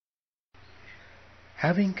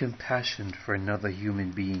Having compassion for another human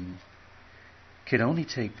being can only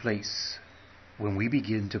take place when we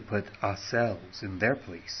begin to put ourselves in their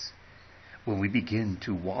place, when we begin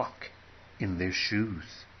to walk in their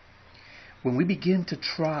shoes, when we begin to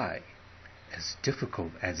try, as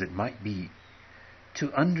difficult as it might be,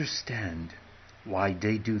 to understand why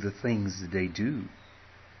they do the things that they do.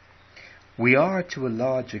 We are to a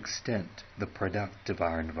large extent the product of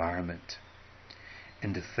our environment,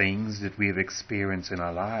 and the things that we have experienced in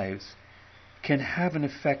our lives can have an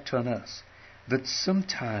effect on us that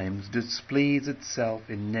sometimes displays itself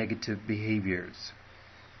in negative behaviors.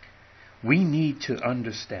 We need to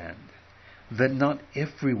understand that not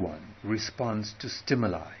everyone responds to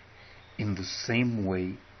stimuli in the same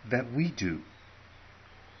way that we do.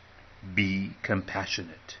 Be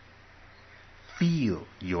compassionate. Feel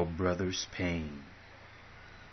your brother's pain.